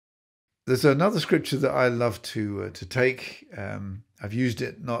There's another scripture that I love to take. I've used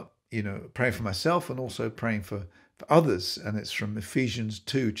it not, praying for myself and also praying for others, and it's from Ephesians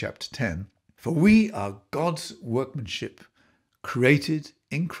 2, chapter 10. For we are God's workmanship, created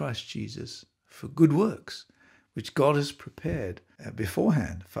in Christ Jesus for good works, which God has prepared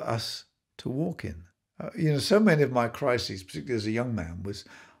beforehand for us to walk in. So many of my crises, particularly as a young man, was,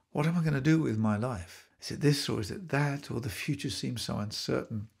 what am I going to do with my life? Is it this or is it that? Or the future seems so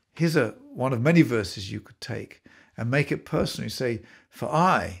uncertain. Here's one of many verses you could take and make it personal. You say, for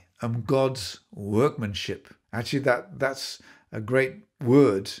I am God's workmanship. Actually, that's a great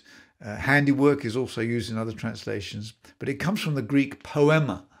word. Handiwork is also used in other translations, but it comes from the Greek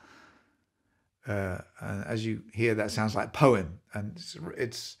poema. And as you hear, that sounds like poem, and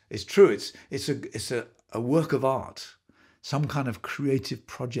it's true. It's a work of art, some kind of creative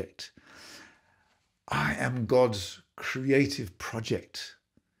project. I am God's creative project.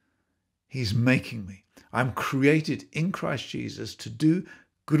 He's making me. I'm created in Christ Jesus to do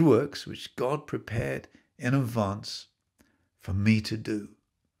good works which God prepared in advance for me to do.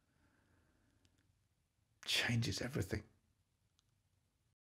 Changes everything.